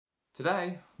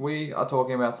Today, we are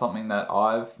talking about something that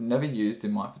I've never used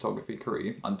in my photography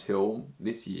career until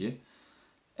this year.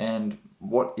 And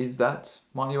what is that,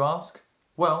 might you ask?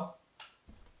 Well,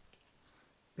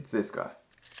 it's this guy.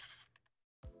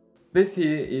 This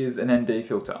here is an ND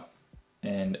filter,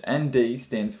 and ND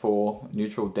stands for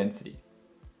neutral density.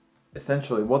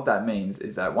 Essentially what that means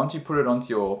is that once you put it onto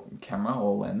your camera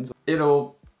or lens,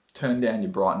 it'll turn down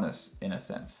your brightness in a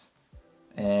sense.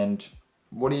 And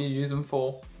what do you use them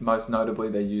for? Most notably,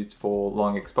 they're used for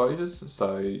long exposures.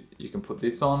 So you can put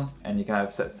this on and you can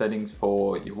have set settings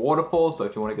for your waterfall. So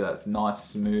if you want to get that nice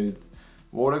smooth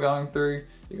water going through,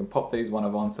 you can pop these one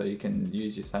on so you can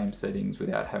use your same settings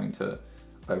without having to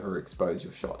overexpose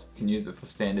your shot. You can use it for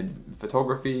standard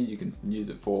photography, you can use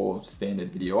it for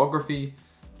standard videography,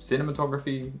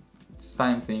 cinematography,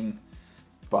 same thing,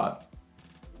 but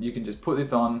you can just put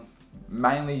this on,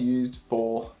 mainly used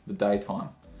for the daytime.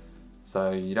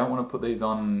 So you don't want to put these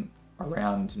on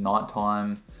around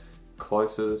nighttime,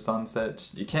 closer to sunset.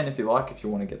 You can if you like, if you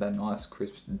want to get that nice,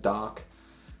 crisp, dark,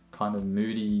 kind of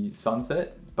moody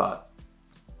sunset, but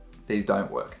these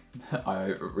don't work.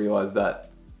 I realized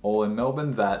that all in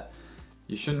Melbourne that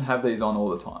you shouldn't have these on all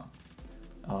the time.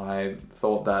 I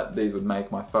thought that these would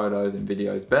make my photos and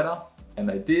videos better, and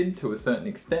they did to a certain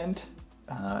extent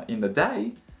in the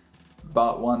day,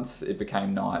 but once it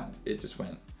became night, it just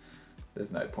went, there's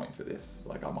no point for this,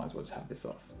 like I might as well just have this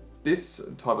off. This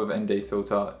type of ND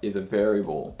filter is a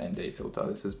variable ND filter.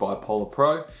 This is by Polar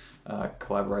Pro,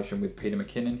 collaboration with Peter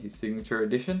McKinnon, his signature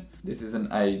edition. This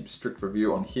isn't a strict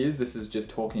review on his, this is just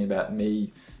talking about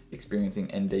me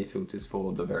experiencing ND filters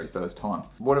for the very first time.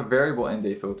 What a variable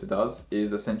ND filter does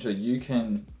is essentially you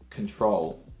can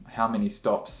control how many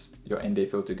stops your ND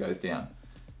filter goes down.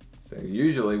 So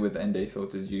usually with ND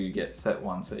filters you get set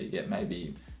one, so you get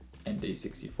maybe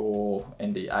ND64,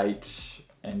 ND8,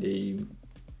 ND32,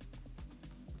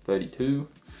 I'm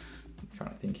trying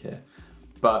to think here.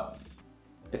 But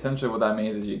essentially what that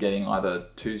means is you're getting either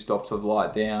 2 stops of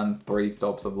light down, 3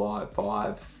 stops of light,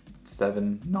 5,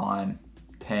 7, 9,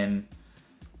 10.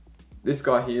 This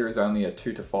guy here is only a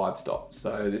 2 to 5 stop.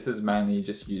 So this is mainly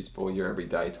just used for your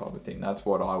everyday type of thing. That's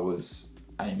what I was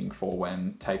aiming for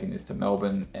when taking this to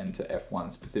Melbourne and to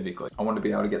F1 specifically. I want to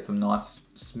be able to get some nice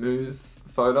smooth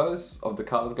photos of the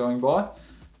cars going by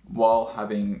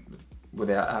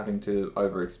without having to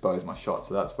overexpose my shot.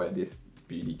 So that's where this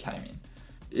beauty came in.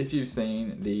 If you've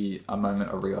seen the A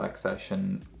Moment of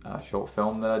Relaxation short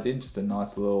film that I did, just a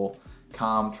nice little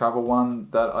calm travel one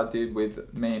that I did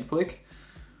with me and Flick,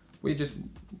 we just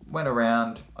went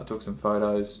around, I took some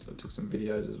photos, I took some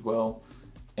videos as well,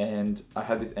 and I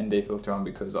had this ND filter on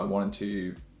because I wanted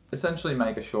to essentially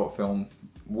make a short film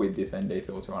with this ND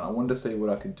filter on. I wanted to see what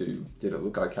I could do. Did it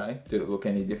look okay? Did it look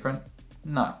any different?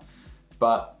 No.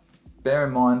 But bear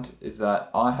in mind is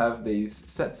that I have these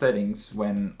set settings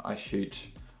when I shoot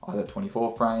either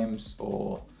 24 frames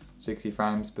or 60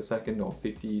 frames per second or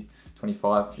 50,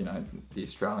 25, you know, the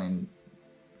Australian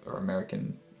or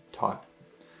American type,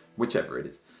 whichever it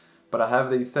is. But I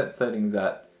have these set settings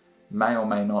that may or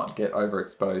may not get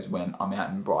overexposed when I'm out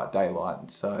in bright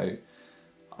daylight. So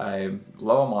I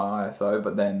lower my ISO,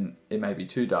 but then it may be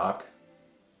too dark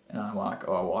and I'm like,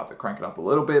 oh, I'll have to crank it up a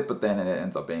little bit, but then it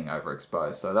ends up being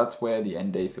overexposed. So that's where the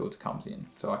ND filter comes in.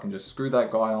 So I can just screw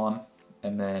that guy on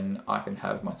and then I can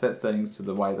have my set settings to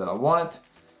the way that I want it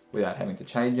without having to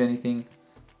change anything,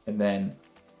 and then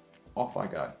off I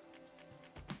go.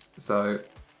 So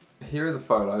here is a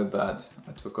photo that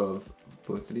I took of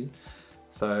Felicity.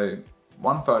 So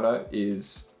one photo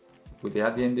is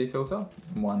without the ND filter,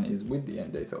 and one is with the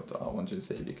ND filter. I want you to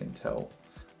see if you can tell.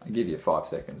 I give you 5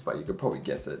 seconds, but you could probably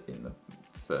guess it in the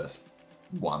first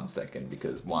 1 second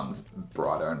because one's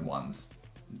brighter and one's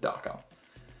darker.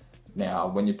 Now,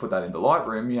 when you put that in the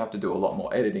Lightroom, you have to do a lot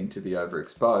more editing to be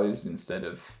overexposed instead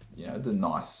of, you know, the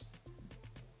nice,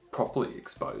 properly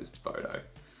exposed photo.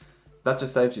 That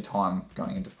just saves you time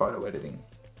going into photo editing.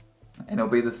 And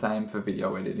it'll be the same for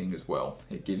video editing as well.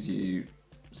 It gives you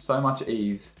so much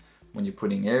ease when you're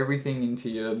putting everything into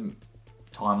your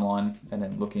timeline and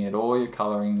then looking at all your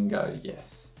coloring and go,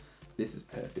 yes, this is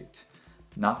perfect.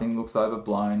 Nothing looks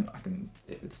overblown.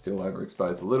 If it's still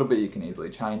overexposed a little bit, you can easily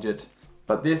change it.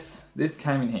 But this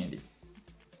came in handy.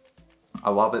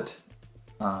 I love it.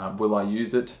 Will I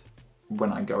use it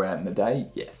when I go out in the day?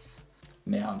 Yes.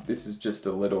 Now, this is just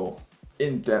a little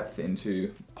in-depth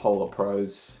into Polar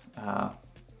Pro's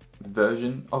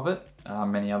version of it.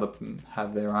 Many other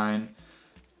have their own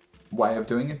way of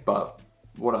doing it, but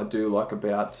what I do like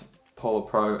about Polar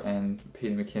Pro and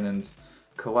Peter McKinnon's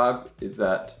collab is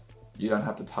that you don't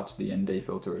have to touch the ND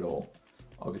filter at all.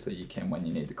 Obviously you can when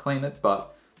you need to clean it,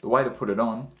 but the way to put it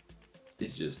on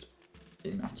is just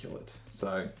immaculate.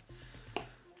 So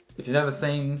if you've never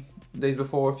seen these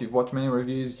before, if you've watched many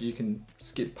reviews, you can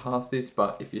skip past this,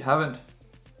 but if you haven't,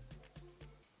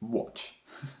 watch.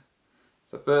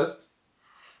 So first,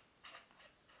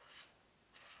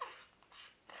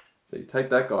 so you take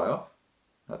that guy off.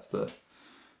 That's the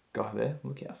guy there.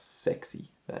 Look how sexy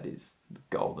that is. The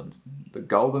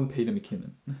golden Peter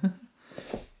McKinnon.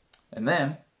 And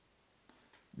then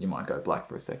you might go black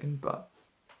for a second, but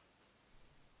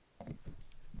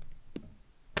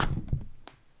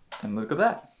and look at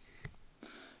that.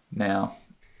 Now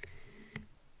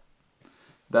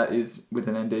that is with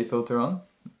an ND filter on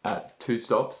at 2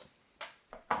 stops.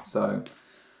 So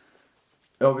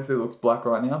it obviously looks black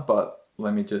right now, but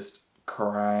let me just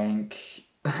crank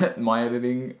my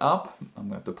editing up. I'm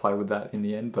gonna have to play with that in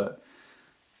the end, but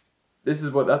that's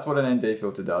what an ND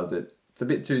filter does. It's a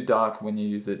bit too dark when you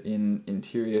use it in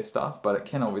interior stuff, but it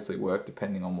can obviously work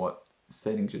depending on what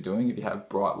settings you're doing. If you have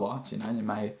bright lights, you know,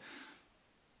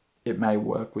 it may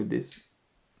work with this.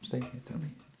 See, it's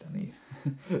only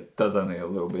it does only a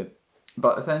little bit.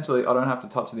 But essentially, I don't have to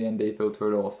touch the ND filter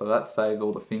at all, so that saves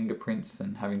all the fingerprints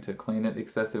and having to clean it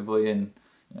excessively and,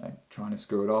 you know, trying to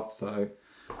screw it off. So,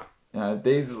 you know,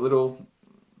 these little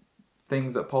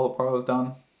things that Polar Pro has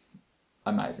done,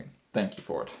 amazing. Thank you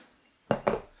for it.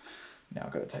 Now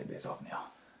I've got to take this off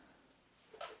now.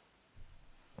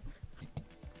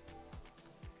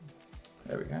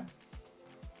 There we go.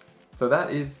 So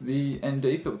that is the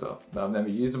ND filter. I've never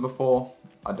used them before.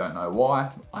 I don't know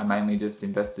why. I mainly just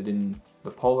invested in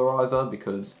the polarizer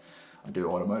because I do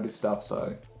automotive stuff,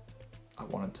 so I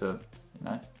wanted to, you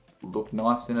know, look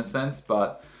nice in a sense,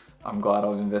 but I'm glad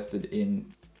I've invested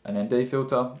in an ND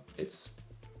filter.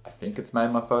 I think it's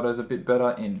made my photos a bit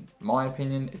better in my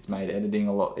opinion. It's made editing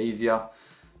a lot easier,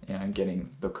 you know, getting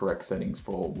the correct settings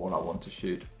for what I want to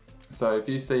shoot. So if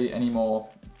you see any more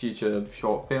future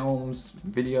short films,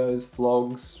 videos,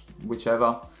 vlogs,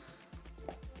 whichever,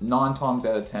 9 times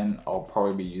out of 10, I'll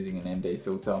probably be using an ND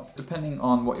filter. Depending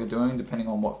on what you're doing, depending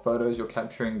on what photos you're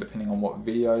capturing, depending on what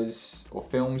videos or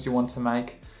films you want to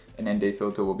make, an ND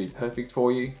filter will be perfect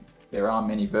for you. There are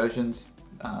many versions.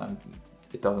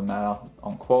 It doesn't matter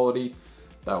on quality.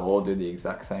 They will all do the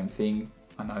exact same thing.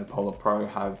 I know Polar Pro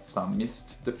have some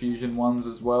mist diffusion ones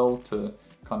as well to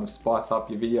kind of spice up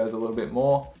your videos a little bit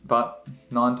more, but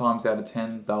 9 times out of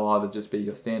 10 they'll either just be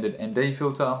your standard ND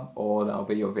filter or they'll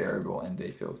be your variable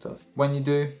ND filter. When you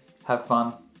do, have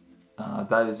fun.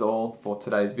 That is all for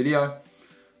today's video.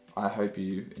 I hope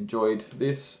you enjoyed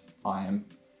this. I am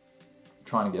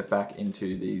trying to get back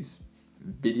into these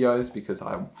videos because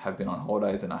I have been on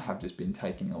holidays and I have just been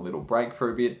taking a little break for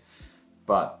a bit,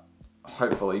 but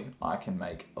hopefully I can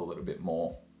make a little bit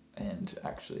more and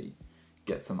actually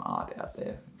get some art out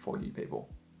there for you people.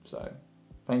 So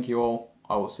thank you all.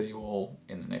 I will see you all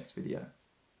in the next video.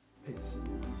 Peace.